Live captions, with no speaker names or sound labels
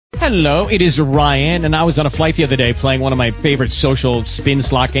Hello, it is Ryan, and I was on a flight the other day playing one of my favorite social spin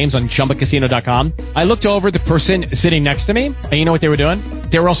slot games on ChumbaCasino.com. I looked over at the person sitting next to me, and you know what they were doing?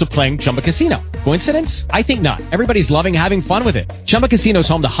 They were also playing Chumba Casino. Coincidence? I think not. Everybody's loving having fun with it. Chumba Casino is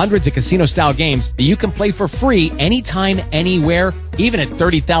home to hundreds of casino-style games that you can play for free anytime, anywhere, even at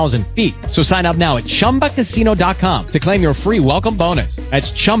 30,000 feet. So sign up now at ChumbaCasino.com to claim your free welcome bonus.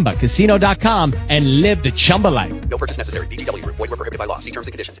 That's ChumbaCasino.com and live the Chumba life. No purchase necessary. VGW. Void where prohibited by law. See terms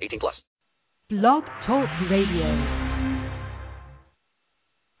and conditions. 18+. Blog Talk Radio.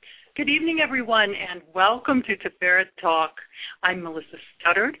 Good evening, everyone, and welcome to Tiferet Talk. I'm Melissa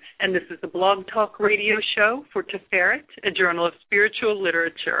Studdard, and this is the Blog Talk Radio show for Tiferet, a journal of spiritual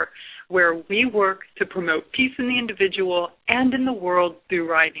literature, where we work to promote peace in the individual and in the world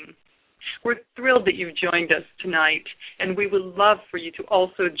through writing. We're thrilled that you've joined us tonight, and we would love for you to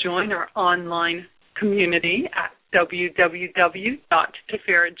also join our online community at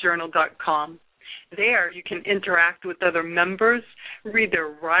www.tiferetjournal.com. There, you can interact with other members, read their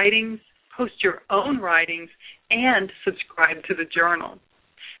writings, post your own writings, and subscribe to the journal.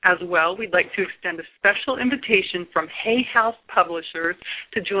 As well, we'd like to extend a special invitation from Hay House Publishers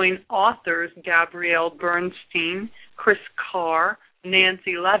to join authors Gabrielle Bernstein, Chris Carr,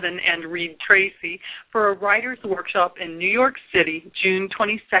 Nancy Levin, and Reed Tracy for a writer's workshop in New York City, June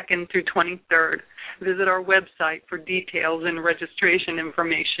 22nd through 23rd. Visit our website for details and registration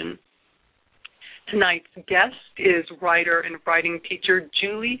information. Tonight's guest is writer and writing teacher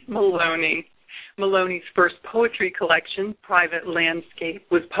Julie Maloney. Maloney's first poetry collection, Private Landscape,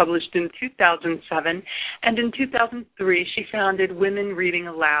 was published in 2007, and in 2003 she founded Women Reading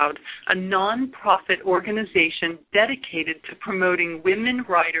Aloud, a non-profit organization dedicated to promoting women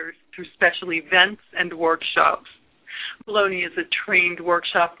writers through special events and workshops. Maloney is a trained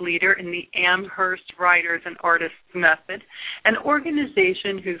workshop leader in the Amherst Writers and Artists Method, an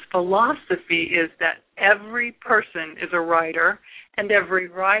organization whose philosophy is that every person is a writer and every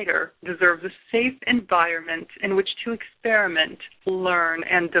writer deserves a safe environment in which to experiment, learn,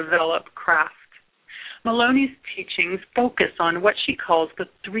 and develop craft. Maloney's teachings focus on what she calls the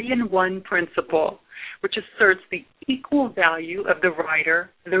 3-in-1 principle, which asserts the equal value of the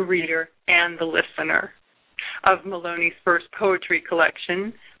writer, the reader, and the listener. Of Maloney's first poetry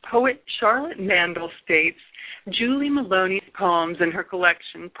collection, poet Charlotte Mandel states, Julie Maloney's poems in her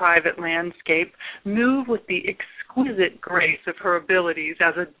collection, Private Landscape, move with the exquisite grace of her abilities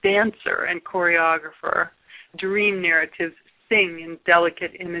as a dancer and choreographer. Dream narratives sing in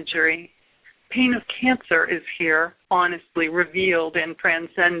delicate imagery. Pain of cancer is here, honestly revealed and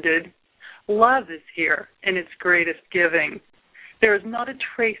transcended. Love is here in its greatest giving. There is not a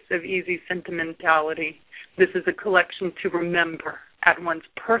trace of easy sentimentality. This is a collection to remember, at once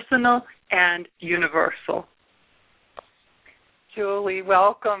personal and universal. Julie,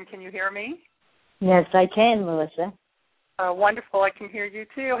 welcome. Can you hear me? Yes, I can, Melissa. Wonderful. I can hear you,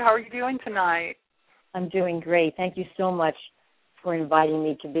 too. How are you doing tonight? I'm doing great. Thank you so much for inviting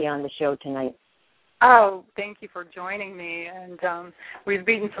me to be on the show tonight. Oh, thank you for joining me. And we've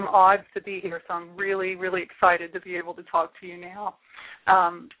beaten some odds to be here, so I'm really, really excited to be able to talk to you now.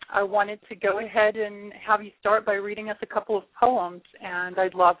 I wanted to go ahead and have you start by reading us a couple of poems, and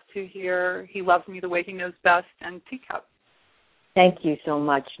I'd love to hear He Loves Me the Way He Knows Best and Teacup. Thank you so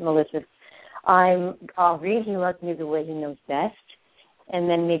much, Melissa. I'll read He Loves Me the Way He Knows Best, and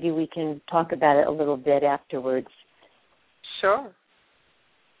then maybe we can talk about it a little bit afterwards. Sure.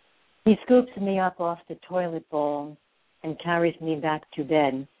 He scoops me up off the toilet bowl and carries me back to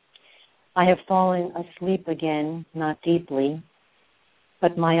bed. I have fallen asleep again, not deeply,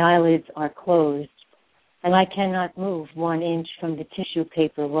 but my eyelids are closed, and I cannot move 1 inch from the tissue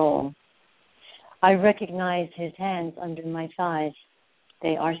paper roll. I recognize his hands under my thighs.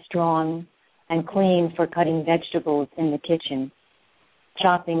 They are strong and clean for cutting vegetables in the kitchen,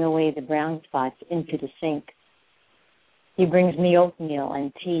 chopping away the brown spots into the sink. He brings me oatmeal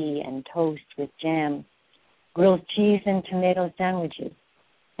and tea and toast with jam, grills cheese and tomato sandwiches,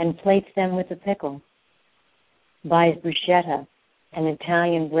 and plates them with a pickle. Buys bruschetta and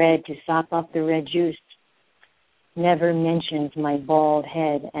Italian bread to sop up the red juice. Never mentions my bald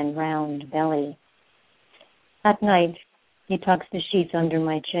head and round belly. At night, he tucks the sheets under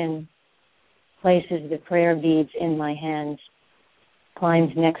my chin, places the prayer beads in my hands,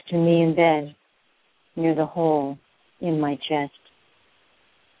 climbs next to me in bed, near the hole in my chest.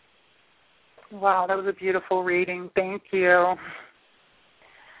 Wow, that was a beautiful reading. Thank you.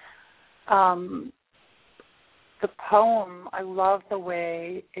 The poem, I love the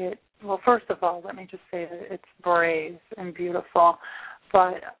way it, well, first of all, let me just say that it's brave and beautiful,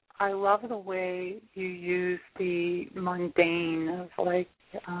 but I love the way you use the mundane of like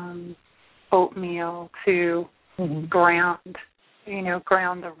oatmeal to Mm-hmm.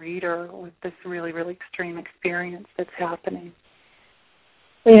 ground the reader with this really, really extreme experience that's happening.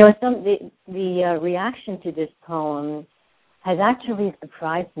 Well, the reaction to this poem has actually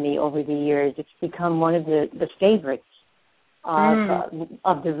surprised me over the years. It's become one of the favorites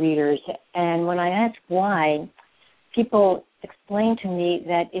of the readers. And when I ask why, people explain to me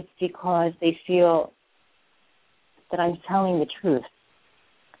that it's because they feel that I'm telling the truth.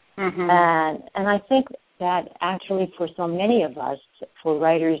 Mm-hmm. And I think that actually for so many of us, for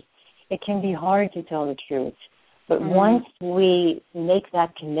writers, it can be hard to tell the truth. But once we make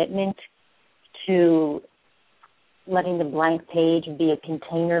that commitment to letting the blank page be a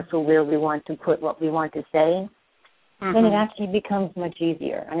container for where we want to put what we want to say, then it actually becomes much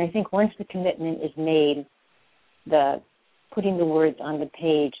easier. And I think once the commitment is made, the putting the words on the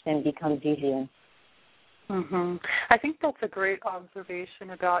page then becomes easier. Mm-hmm. I think that's a great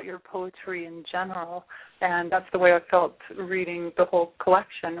observation about your poetry in general, and that's the way I felt reading the whole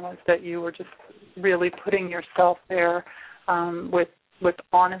collection, was that you were just really putting yourself there with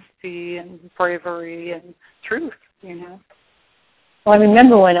honesty and bravery and truth, Well, I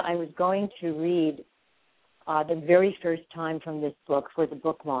remember when I was going to read the very first time from this book for the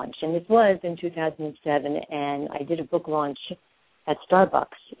book launch, and this was in 2007, and I did a book launch at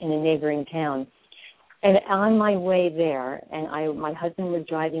Starbucks in a neighboring town. And on my way there, and my husband was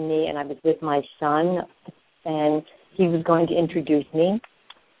driving me, and I was with my son, and he was going to introduce me.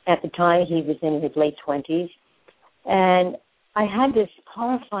 At the time, he was in his late 20s. And I had this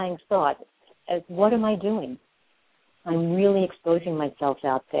horrifying thought, as what am I doing? I'm really exposing myself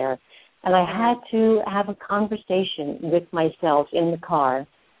out there. And I had to have a conversation with myself in the car.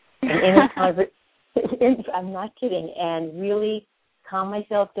 And I'm not kidding, and really calm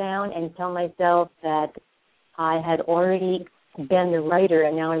myself down and tell myself that I had already been the writer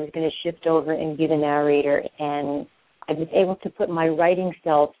and now I was going to shift over and be the narrator, and I was able to put my writing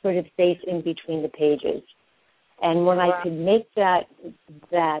self sort of safe in between the pages. And when I could make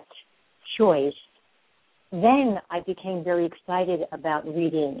that choice, then I became very excited about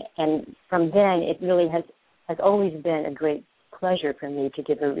reading, and from then it really has always been a great pleasure for me to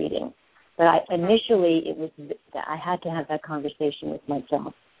give a reading. But initially, I had to have that conversation with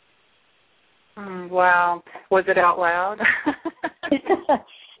myself. Wow. Was it out loud?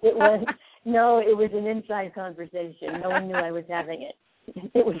 It was an inside conversation. No one knew I was having it.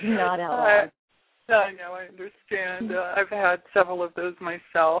 It was not out loud. I know, I understand. I've had several of those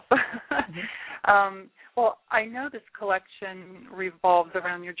myself. Well, I know this collection revolves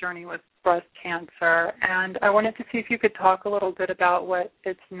around your journey with breast cancer, and I wanted to see if you could talk a little bit about what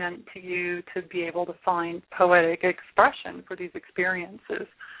it's meant to you to be able to find poetic expression for these experiences.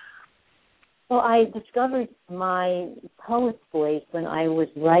 Well, I discovered my poet's voice when I was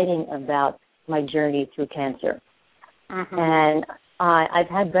writing about my journey through cancer. And I've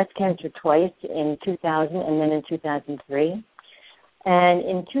had breast cancer twice, in 2000 and then in 2003. And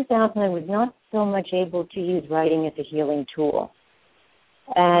in 2000, I was not so much able to use writing as a healing tool.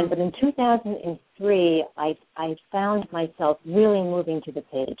 But in 2003, I found myself really moving to the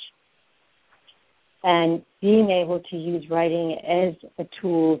page. And being able to use writing as a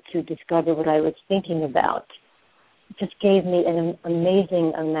tool to discover what I was thinking about just gave me an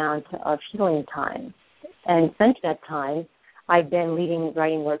amazing amount of healing time. And since that time, I've been leading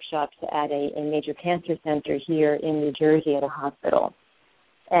writing workshops at a major cancer center here in New Jersey at a hospital.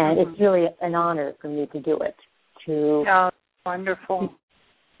 And it's really an honor for me to do it, wonderful.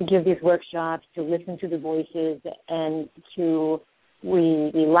 To give these workshops, to listen to the voices, and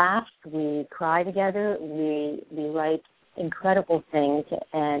we laugh, we cry together, we write incredible things,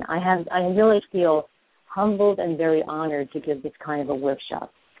 and I really feel humbled and very honored to give this kind of a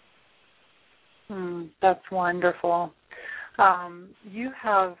workshop. That's wonderful. You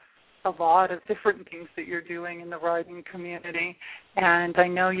have a lot of different things that you're doing in the writing community, and I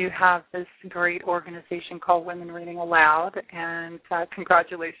know you have this great organization called Women Reading Aloud, and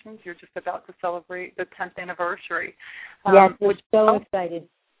congratulations, you're just about to celebrate the 10th anniversary. Yes, we're so excited.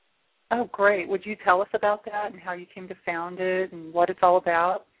 Oh, great. Would you tell us about that and how you came to found it and what it's all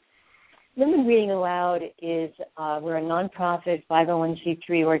about? Women Reading Aloud is, we're a nonprofit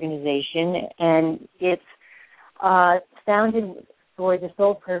 501c3 organization, and it's founded for the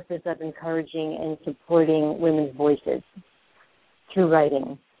sole purpose of encouraging and supporting women's voices through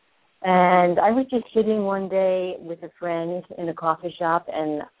writing. And I was just sitting one day with a friend in a coffee shop,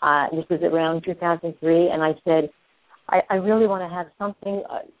 and this was around 2003, and I said, I really want to have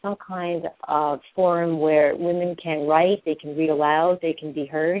some kind of forum where women can write, they can read aloud, they can be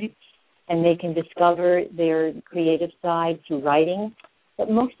heard, and they can discover their creative side through writing. but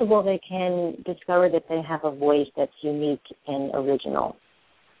most of all, they can discover that they have a voice that's unique and original.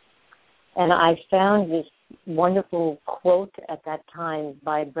 And I found this wonderful quote at that time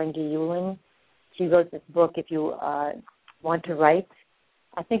by Brenda Ullin. She wrote this book, If You Want to Write.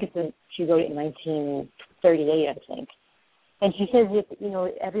 I think she wrote it in 1938, I think. And she says,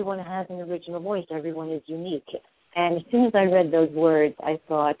 everyone has an original voice. Everyone is unique. And as soon as I read those words, I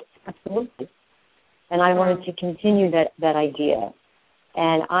thought, absolutely. And I wanted to continue that idea.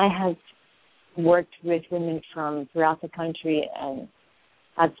 And I have worked with women from throughout the country and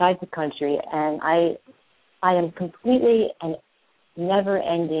outside the country, and I am completely and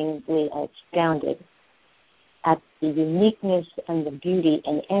never-endingly astounded at the uniqueness and the beauty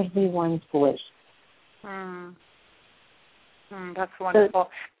in everyone's voice. That's wonderful.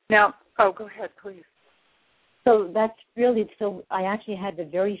 Now, go ahead, please. So that's really, I actually had the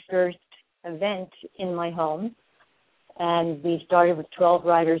very first event in my home, and we started with 12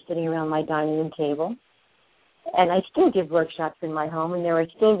 writers sitting around my dining room table. And I still give workshops in my home, and there are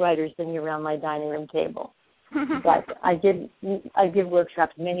still writers sitting around my dining room table. But I give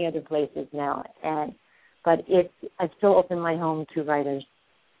workshops many other places now, but I still open my home to writers.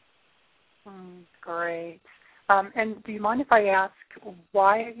 Great. And do you mind if I ask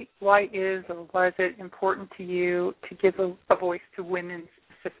why is or was it important to you to give a voice to women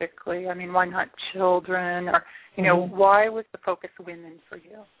specifically? I mean, why not children? Or why was the focus women for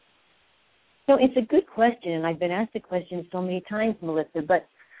you? So it's a good question, and I've been asked the question so many times, Melissa. But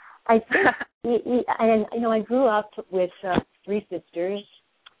I think, I grew up with 3 sisters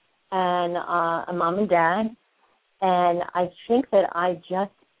and a mom and dad, and I think that I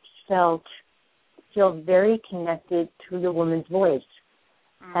just feel very connected to the woman's voice,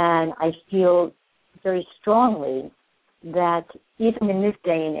 and I feel very strongly that even in this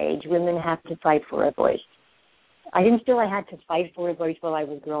day and age, women have to fight for a voice. I didn't feel I had to fight for a voice while I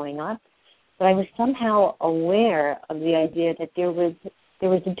was growing up, but I was somehow aware of the idea that there was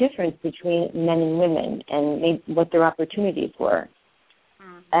a difference between men and women and maybe what their opportunities were.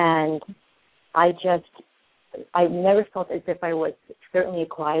 And I never felt as if I was certainly a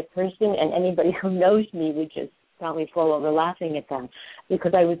quiet person, and anybody who knows me would just probably fall over laughing at them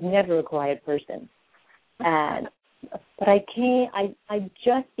because I was never a quiet person. But I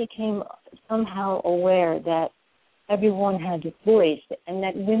just became somehow aware that everyone had a voice and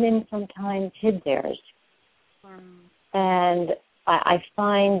that women sometimes hid theirs. And I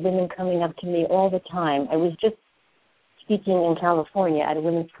find women coming up to me all the time. I was just speaking in California at a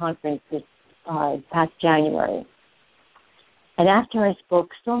women's conference this past January. And after I spoke,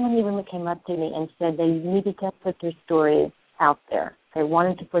 so many women came up to me and said they needed to put their story out there. They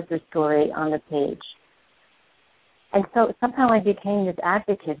wanted to put their story on the page. And so somehow I became this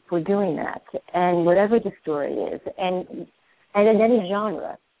advocate for doing that, and whatever the story is, and in any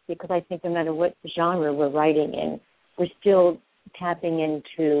genre, because I think no matter what genre we're writing in, we're still tapping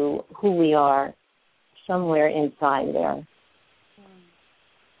into who we are somewhere inside there.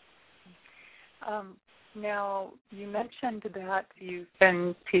 Now, you mentioned that you've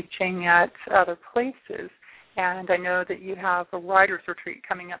been teaching at other places, and I know that you have a writer's retreat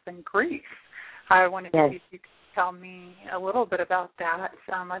coming up in Greece. I wanted to see if you could tell me a little bit about that.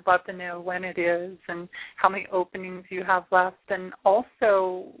 I'd love to know when it is and how many openings you have left, and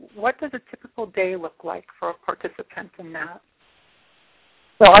also what does a typical day look like for a participant in that?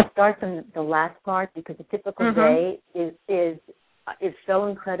 So I'll start from the last part because a typical day is so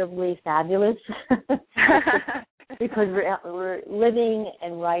incredibly fabulous because we're living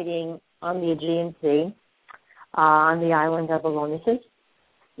and writing on the Aegean Sea, on the island of Maloney,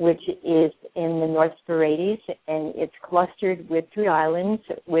 which is in the North Sporades, and it's clustered with 3 islands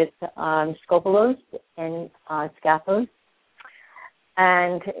with Skopelos and Scaphos.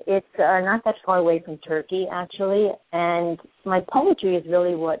 And it's not that far away from Turkey, actually. And my poetry is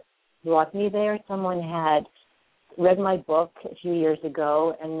really what brought me there. Someone had read my book a few years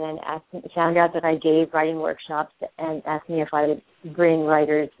ago and then found out that I gave writing workshops and asked me if I would bring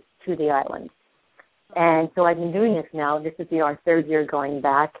writers to the island. And so I've been doing this now. This is our 3rd year going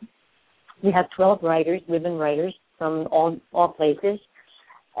back. We have 12 writers, women writers from all places.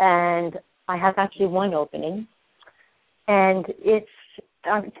 And I have actually 1 opening. And it's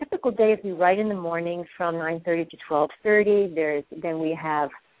our typical day is we write in the morning from 9:30 to 12:30. Then we have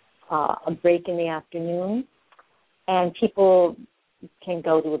a break in the afternoon. And people can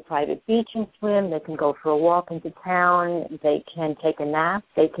go to a private beach and swim. They can go for a walk into town. They can take a nap.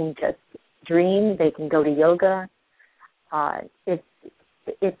 They can just dream. They can go to yoga.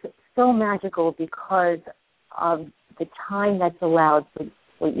 It's so magical because of the time that's allowed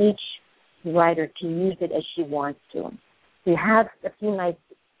for each writer to use it as she wants to. we have a few nights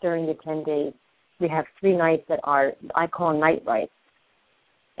during the 10 days. We have 3 nights that I call night writes.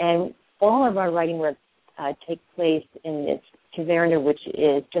 And all of our writing work takes place in this taverna, which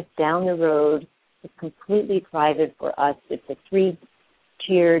is just down the road. It's completely private for us. It's a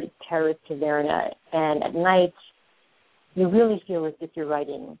 3-tiered terrace taverna. And at night, you really feel as if you're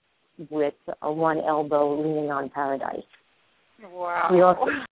writing with one elbow leaning on paradise. Wow. We also,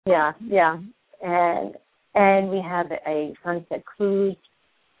 yeah. And we have a sunset cruise.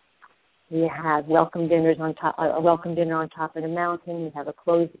 We have welcome dinners a welcome dinner on top of the mountain. We have a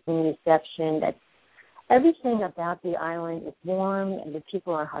closed room reception. Everything about the island is warm, and the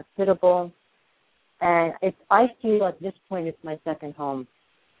people are hospitable. And I feel at this point it's my second home.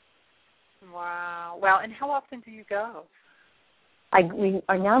 Wow. Well, and how often do you go? We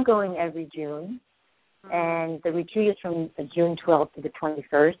are now going every June, and the retreat is from June 12th to the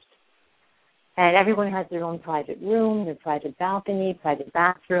 21st. And everyone has their own private room, their private balcony, private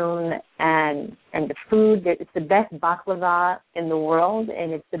bathroom, and the food. It's the best baklava in the world,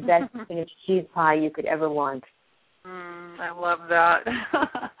 and it's the best spinach cheese pie you could ever want. I love that.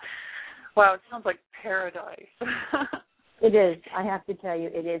 Wow, it sounds like paradise. It is. I have to tell you,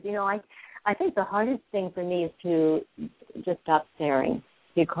 it is. You know, I think the hardest thing for me is to just stop staring,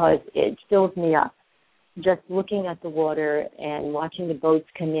 because it fills me up. Just looking at the water and watching the boats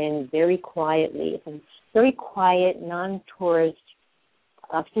come in very quietly. It's a very quiet, non-tourist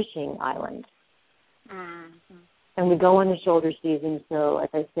fishing island. Mm-hmm. And we go in the shoulder season, so as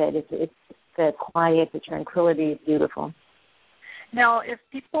I said, it's the quiet, the tranquility is beautiful. Now, if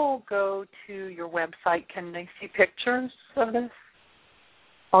people go to your website, can they see pictures of this?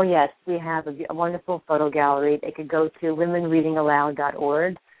 Oh, yes. We have a wonderful photo gallery. They could go to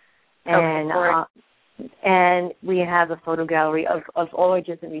womenreadingaloud.org. And we have a photo gallery of all our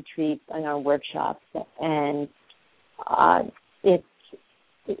different retreats and our workshops. And it's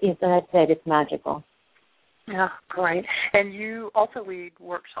as I said, it's magical. Yeah, great. And you also lead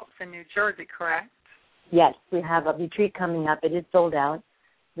workshops in New Jersey, correct? Yes, we have a retreat coming up. It is sold out.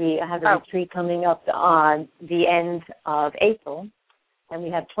 We have a retreat coming up on the end of April. And we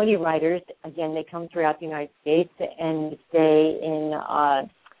have 20 writers. Again, they come throughout the United States and stay in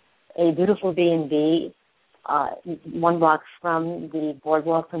a beautiful B&B, 1 block from the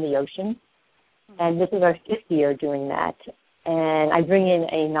boardwalk from the ocean. And this is our 5th year doing that. And I bring in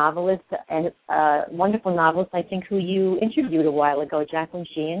a novelist, and a wonderful novelist, I think, who you interviewed a while ago, Jacqueline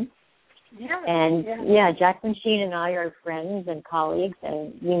Sheehan. Jacqueline Sheehan and I are friends and colleagues,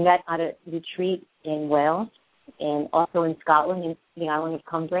 and we met at a retreat in Wales and also in Scotland, in the island of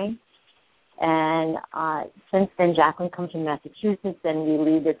Cumbrae. And since then, Jacqueline comes from Massachusetts, and we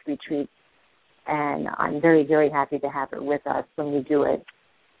lead this retreat. And I'm very, very happy to have her with us when we do it.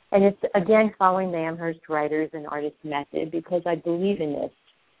 And it's, again, following the Amherst Writers and Artists method, because I believe in this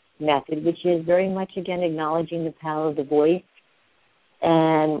method, which is very much, again, acknowledging the power of the voice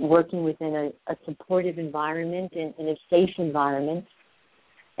and working within a supportive environment and in a safe environment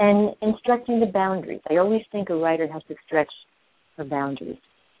and stretching the boundaries. I always think a writer has to stretch her boundaries.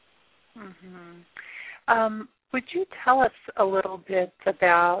 Mm-hmm. Would you tell us a little bit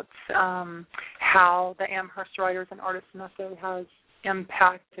about how the Amherst Writers and Artists method has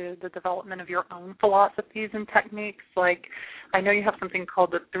impacted the development of your own philosophies and techniques? Like, I know you have something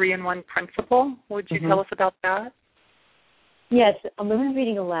called the 3-in-1 principle. Would you tell us about that? Yes, Women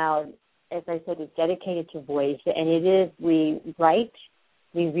Reading Aloud, as I said, is dedicated to voice, and it is, we write,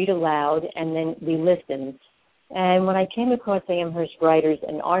 we read aloud, and then we listen. And when I came across the Amherst Writers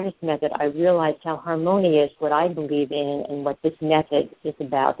and Artists method, I realized how harmonious what I believe in and what this method is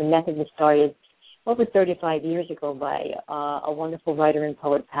about. The method was started over 35 years ago by a wonderful writer and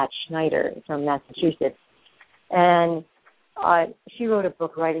poet, Pat Schneider from Massachusetts. And she wrote a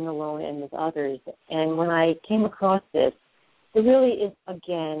book, Writing Alone and with Others. And when I came across this, it really is,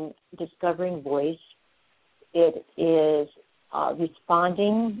 again, discovering voice. It is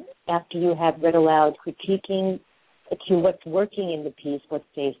responding after you have read aloud, critiquing to what's working in the piece, what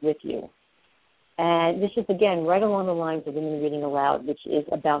stays with you. And this is, again, right along the lines of Women Reading Aloud, which is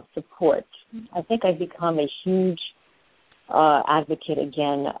about support. I think I've become a huge advocate,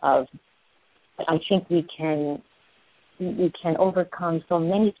 again, of I think we can overcome so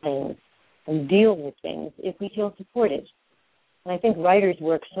many things and deal with things if we feel supported. And I think writers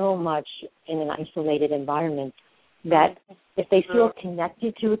work so much in an isolated environment that if they feel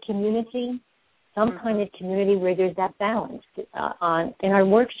connected to a community, some kind of community where there's that balance. In our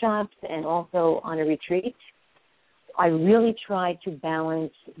workshops and also on a retreat, I really try to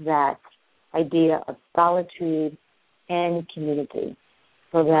balance that idea of solitude and community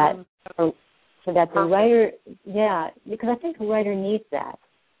so that so that the writer, because I think the writer needs that.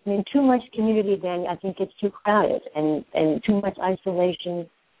 I mean, too much community then I think gets too crowded, and too much isolation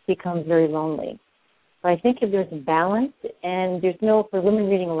becomes very lonely. But I think if there's a balance, and there's no, for women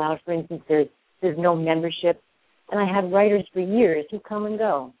reading aloud, for instance, there's no membership. And I have writers for years who come and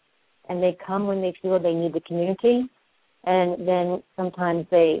go. And they come when they feel they need the community, and then sometimes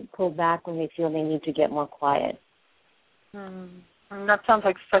they pull back when they feel they need to get more quiet. And that sounds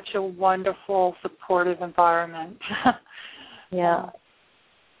like such a wonderful, supportive environment. Yeah.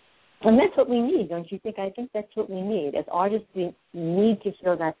 And that's what we need, don't you think? I think that's what we need. As artists, we need to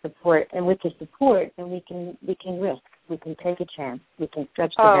feel that support. And with the support, then we can risk. We can take a chance. We can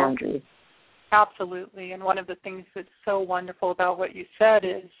stretch the boundaries. Absolutely. And one of the things that's so wonderful about what you said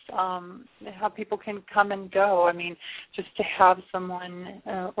is how people can come and go. I mean, just to have someone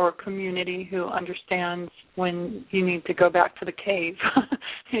or a community who understands when you need to go back to the cave,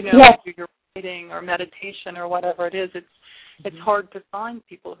 Yes. do your writing or meditation or whatever it is. It's hard to find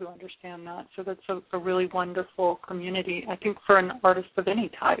people who understand that. So that's a really wonderful community, I think, for an artist of any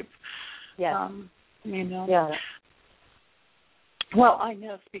type. Yeah. Yeah. Well, I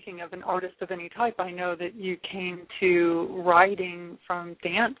know, speaking of an artist of any type, I know that you came to writing from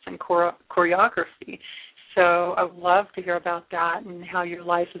dance and choreography. So I would love to hear about that and how your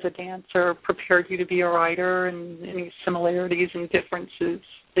life as a dancer prepared you to be a writer and any similarities and differences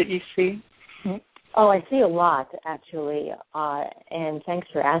that you see. Oh, I see a lot, actually, and thanks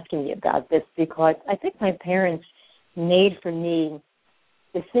for asking me about this, because I think my parents made for me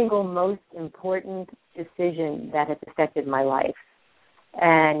the single most important decision that has affected my life,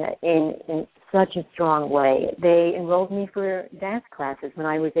 and in such a strong way. They enrolled me for dance classes when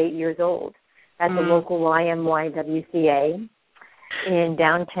I was 8 years old at the local YMYWCA in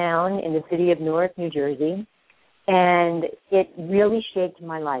downtown in the city of Newark, New Jersey, and it really shaped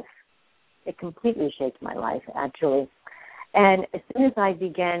my life. It completely shaped my life, actually. And as soon as I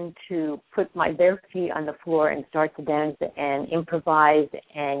began to put my bare feet on the floor and start to dance and improvise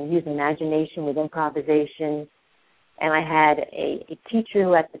and use imagination with improvisation, and I had a teacher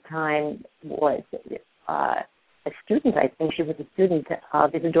who at the time was a student, I think. She was a student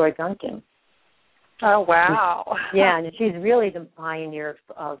of Isadora Duncan. Oh, wow. Yeah, and she's really the pioneer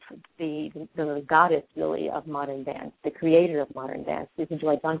of the goddess, really, of modern dance, the creator of modern dance,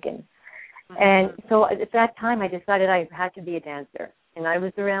 Isadora Duncan. And so at that time, I decided I had to be a dancer. And I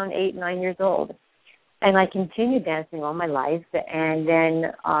was around 8, 9 years old. And I continued dancing all my life. And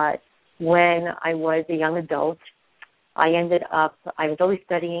then when I was a young adult, I was always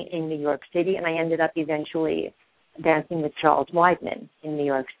studying in New York City, and I ended up eventually dancing with Charles Weidman in New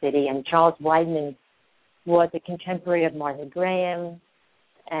York City. And Charles Weidman was a contemporary of Martha Graham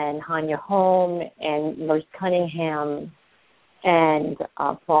and Hanya Holm and Lois Cunningham and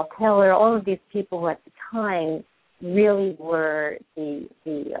Paul Keller, all of these people who at the time really were the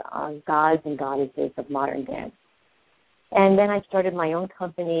gods and goddesses of modern dance. And then I started my own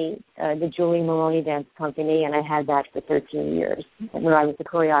company, the Julie Maloney Dance Company, and I had that for 13 years, where I was a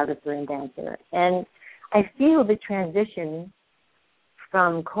choreographer and dancer. And I feel the transition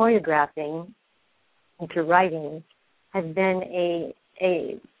from choreographing into writing has been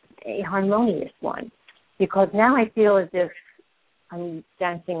a harmonious one, because now I feel as if I'm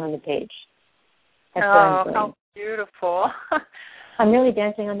dancing on the page. That's what I'm doing. How beautiful. I'm really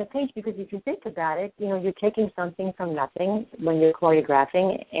dancing on the page, because if you think about it, you're taking something from nothing when you're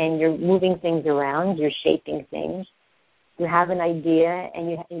choreographing, and you're moving things around, you're shaping things. You have an idea,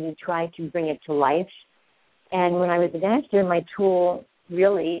 and you try to bring it to life. And when I was a dancer, my tool,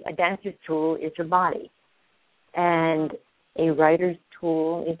 really, a dancer's tool is her body. And a writer's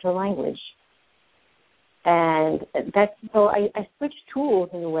tool is her language. And so I switch tools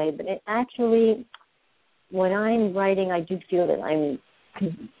in a way, but it actually, when I'm writing, I do feel that I'm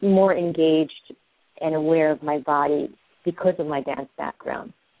more engaged and aware of my body because of my dance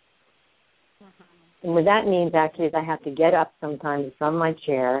background. And what that means actually is I have to get up sometimes from my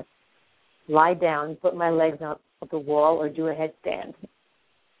chair, lie down, put my legs up the wall, or do a headstand.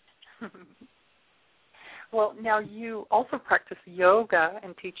 Well, now you also practice yoga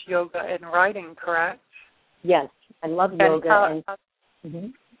and teach yoga and writing, correct? Yes, I love yoga. I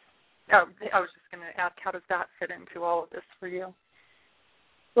was just going to ask, how does that fit into all of this for you?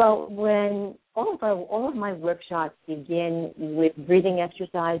 Well, when all of my workshops begin with breathing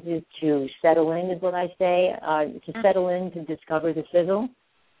exercises to settle in, is what I say, to settle in, to discover the sizzle.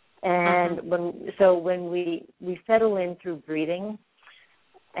 And when we settle in through breathing,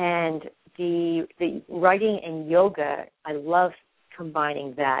 and the writing and yoga, I love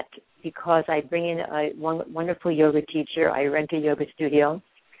combining that, because I bring in a wonderful yoga teacher. I rent a yoga studio,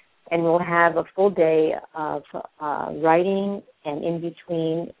 And we'll have a full day of writing, and in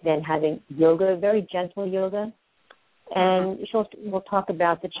between then having yoga, very gentle yoga. And we'll talk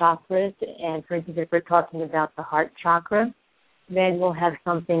about the chakras. And, for instance, if we're talking about the heart chakra, then we'll have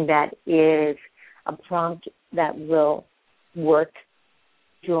something that is a prompt that will work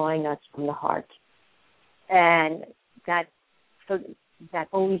drawing us from the heart. And that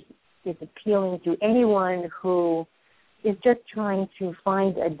always is appealing to anyone who is just trying to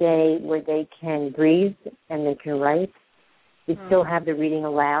find a day where they can breathe and they can write. We still have the reading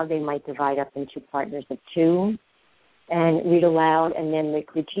aloud. They might divide up into partners of two and read aloud, and then the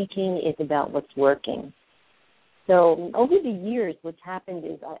critiquing is about what's working. So over the years, what's happened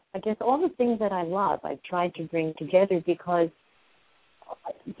is, I guess all the things that I love, I've tried to bring together, because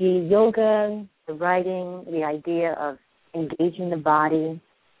the yoga, the writing, the idea of engaging the body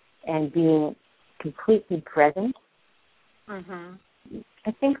and being completely present,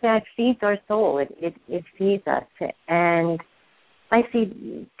 I think that feeds our soul. It feeds us. And I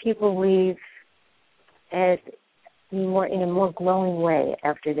see people leave as in a more glowing way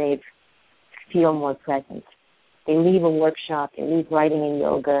after they feel more present. They leave a workshop, they leave writing and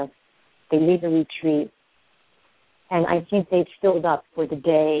yoga, they leave a retreat, and I think they've filled up for the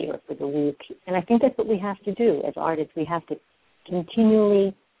day or for the week. And I think that's what we have to do as artists. We have to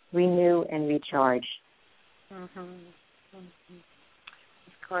continually renew and recharge. That's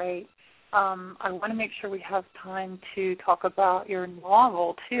great. I want to make sure we have time to talk about your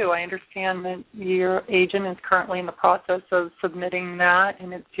novel, too. I understand that your agent is currently in the process of submitting that,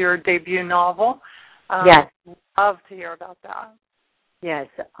 and it's your debut novel. Yes. I'd love to hear about that. Yes.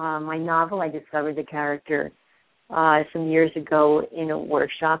 My novel, I discovered the character some years ago in a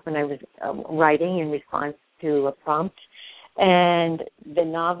workshop when I was writing in response to a prompt. And the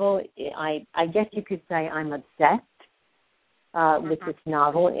novel, I guess you could say I'm obsessed with this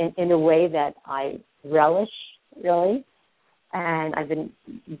novel in a way that I relish, really. And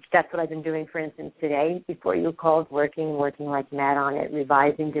that's what I've been doing, for instance, today, before you called, working like mad on it,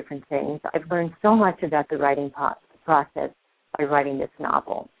 revising different things. I've learned so much about the writing process by writing this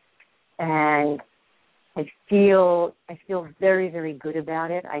novel. And I feel very, very good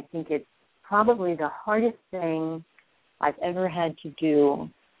about it. I think it's probably the hardest thing I've ever had to do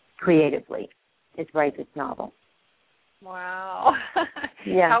creatively is write this novel. Wow.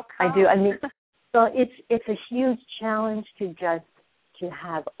 Yeah, How come? I do. I mean, so it's a huge challenge to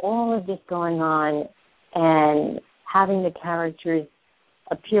have all of this going on and having the characters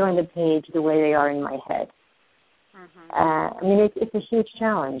appear on the page the way they are in my head. I mean, it's a huge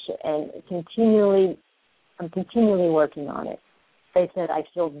challenge, and I'm continually working on it. As I said, I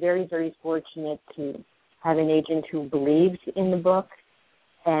feel very, very fortunate to have an agent who believes in the book,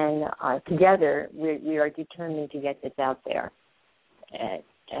 and together we are determined to get this out there.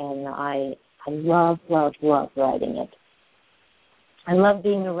 And I love, love, love writing it. I love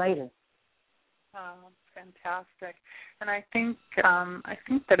being a writer. Oh, fantastic. And I think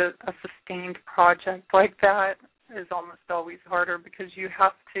that a sustained project like that is almost always harder, because you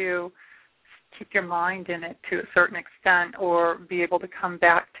have to keep your mind in it to a certain extent or be able to come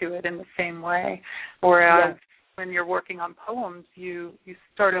back to it in the same way. Whereas when you're working on poems, you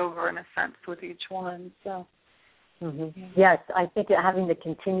start over in a sense with each one. So yes, I think that having the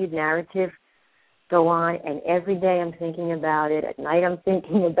continued narrative go on, and every day I'm thinking about it. At night I'm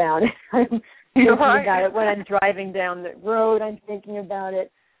thinking about it. I'm thinking about it when I'm driving down the road. I'm thinking about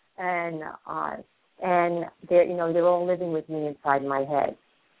it, and they're all living with me inside my head,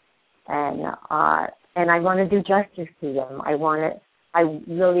 and I want to do justice to them. I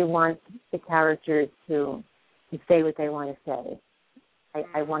really want the characters to say what they want to say.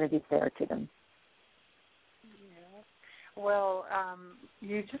 I want to be fair to them. Well,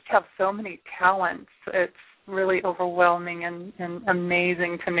 you just have so many talents. It's really overwhelming and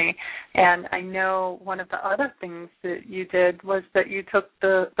amazing to me. And I know one of the other things that you did was that you took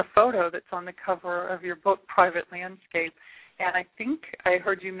the photo that's on the cover of your book, Private Landscape. And I think I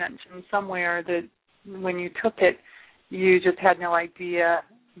heard you mention somewhere that when you took it, you just had no idea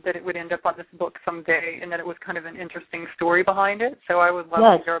that it would end up on this book someday, and that it was kind of an interesting story behind it. So I would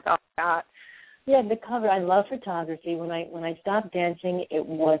love to hear about that. Yeah, the cover. I love photography. When I stopped dancing, it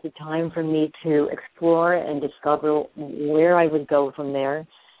was a time for me to explore and discover where I would go from there.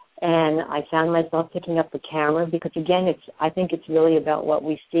 And I found myself picking up the camera because, again, I think it's really about what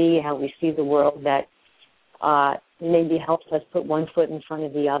we see, how we see the world, that maybe helps us put one foot in front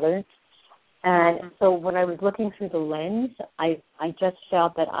of the other. And so when I was looking through the lens, I just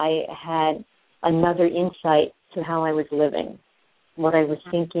felt that I had another insight to how I was living, what I was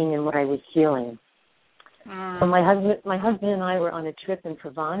thinking and what I was feeling. So my husband and I were on a trip in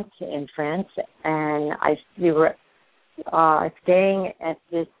Provence in France, and we were staying at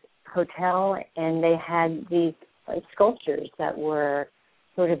this hotel, and they had these sculptures that were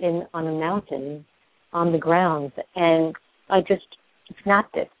sort of on a mountain on the grounds, and I just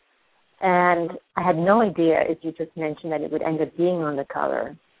snapped it. And I had no idea, as you just mentioned, that it would end up being on the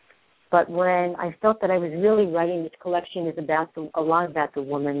cover. But when I felt that I was really writing, this collection is a lot about the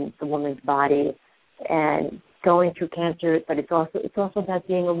woman's body and going through cancer, but it's also about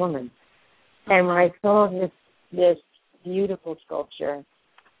being a woman. And when I saw this beautiful sculpture,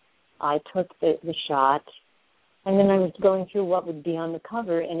 I took the shot, and then I was going through what would be on the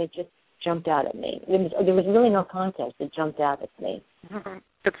cover, and it just jumped out at me. There was really no contest. It jumped out at me.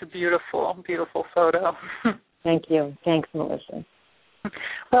 It's a beautiful, beautiful photo. Thank you. Thanks, Melissa.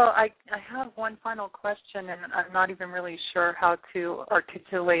 Well, I have one final question, and I'm not even really sure how to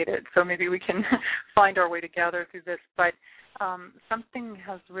articulate it, so maybe we can find our way together through this. But something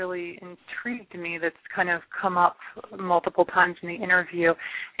has really intrigued me that's kind of come up multiple times in the interview,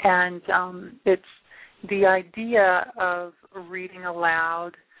 and it's the idea of reading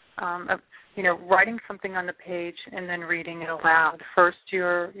aloud, of writing something on the page and then reading it aloud. First,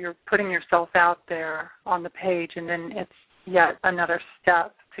 you're putting yourself out there on the page, and then it's yet another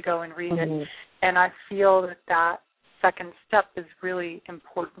step to go and read it. And I feel that second step is really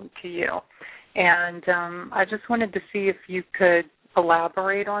important to you. And I just wanted to see if you could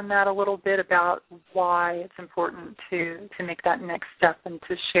elaborate on that a little bit about why it's important to make that next step and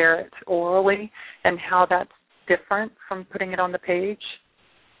to share it orally, and how that's different from putting it on the page.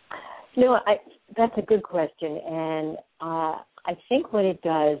 That's a good question, and I think what it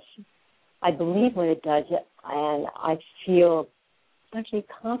does, I believe what it does, and I feel actually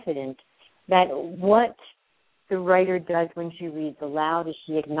confident that what the writer does when she reads aloud is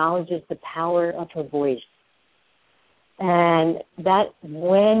she acknowledges the power of her voice. And that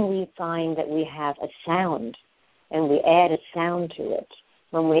when we find that we have a sound and we add a sound to it,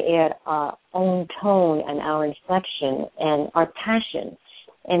 when we add our own tone and our inflection and our passion,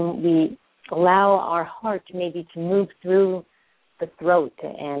 and we allow our heart maybe to move through the throat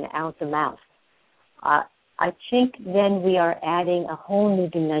and out the mouth, I think then we are adding a whole new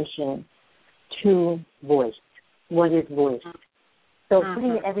dimension to voice. What is voice? So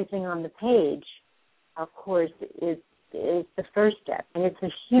putting everything on the page, of course, is the first step, and it's a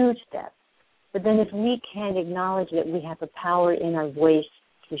huge step. But then if we can acknowledge that we have a power in our voice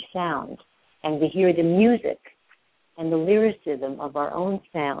through sound, and we hear the music and the lyricism of our own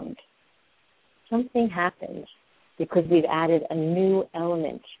sound, something happens, because we've added a new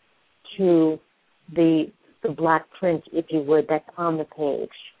element to the black print, if you would, that's on the page.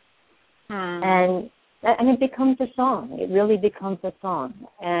 And it becomes a song. It really becomes a song.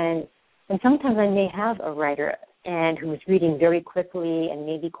 And sometimes I may have a writer who is reading very quickly and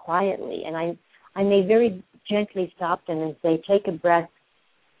maybe quietly, and I may very gently stop them and say, take a breath,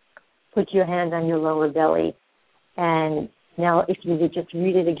 put your hand on your lower belly, and now if you would just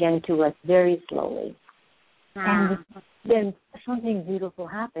read it again to us very slowly. And then something beautiful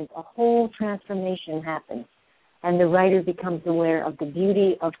happens. A whole transformation happens, and the writer becomes aware of the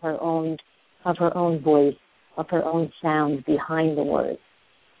beauty of her own voice, of her own sound behind the words.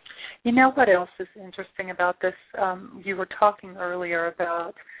 You know what else is interesting about this? You were talking earlier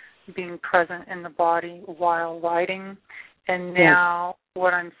about being present in the body while writing, and now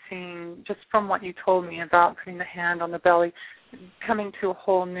what I'm seeing, just from what you told me about putting the hand on the belly, coming to a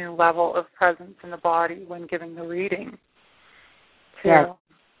whole new level of presence in the body when giving the reading, too. Yes.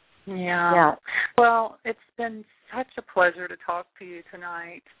 Yeah. Well, it's been such a pleasure to talk to you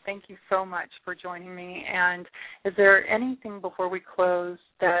tonight. Thank you so much for joining me. And is there anything before we close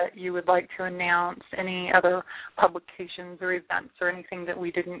that you would like to announce, any other publications or events or anything that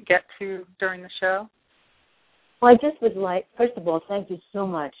we didn't get to during the show? Well, I just would like, first of all, thank you so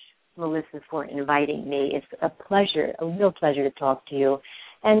much, Melissa, for inviting me. It's a pleasure, a real pleasure to talk to you.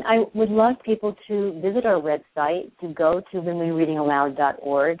 And I would love people to visit our website, to go to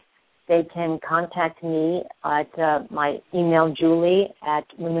womenreadingaloud.org. They can contact me at my email,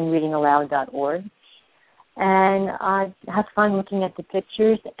 julie@womenreadingaloud.org. And have fun looking at the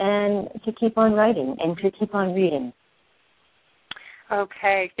pictures and to keep on writing and to keep on reading.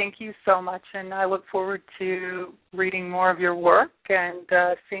 Okay, thank you so much, and I look forward to reading more of your work and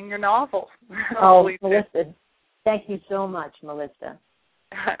seeing your novel. Oh, Melissa, thank you so much, Melissa.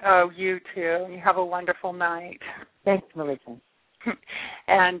 Oh, you too. You have a wonderful night. Thanks, Melissa.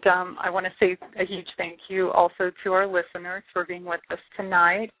 And I want to say a huge thank you also to our listeners for being with us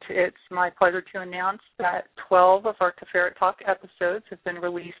tonight. It's my pleasure to announce that 12 of our Tiferet Talk episodes have been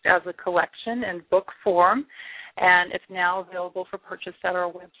released as a collection in book form, and it's now available for purchase at our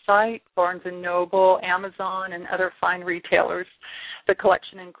website, Barnes & Noble, Amazon, and other fine retailers. The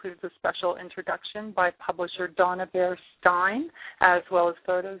collection includes a special introduction by publisher Donna Bear Stein, as well as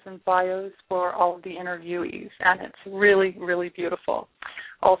photos and bios for all of the interviewees, and it's really, really beautiful.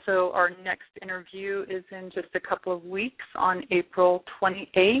 Also, our next interview is in just a couple of weeks on April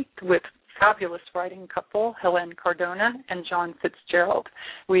 28th with fabulous writing couple Helen Cardona and John Fitzgerald.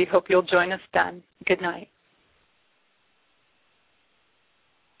 We hope you'll join us then. Good night.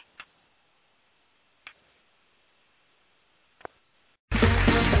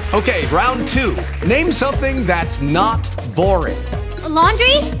 Okay, round two. Name something that's not boring. A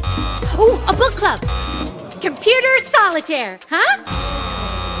laundry? Ooh, a book club. Computer solitaire, huh?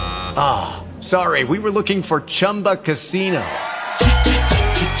 Ah, sorry, we were looking for Chumba Casino.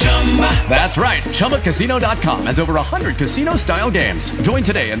 That's right, ChumbaCasino.com has over 100 casino-style games. Join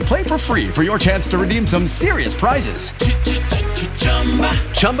today and play for free for your chance to redeem some serious prizes.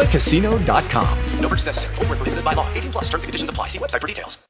 ChumbaCasino.com. No purchase necessary. Void where prohibited by law. 18+ terms and conditions apply. See website for details.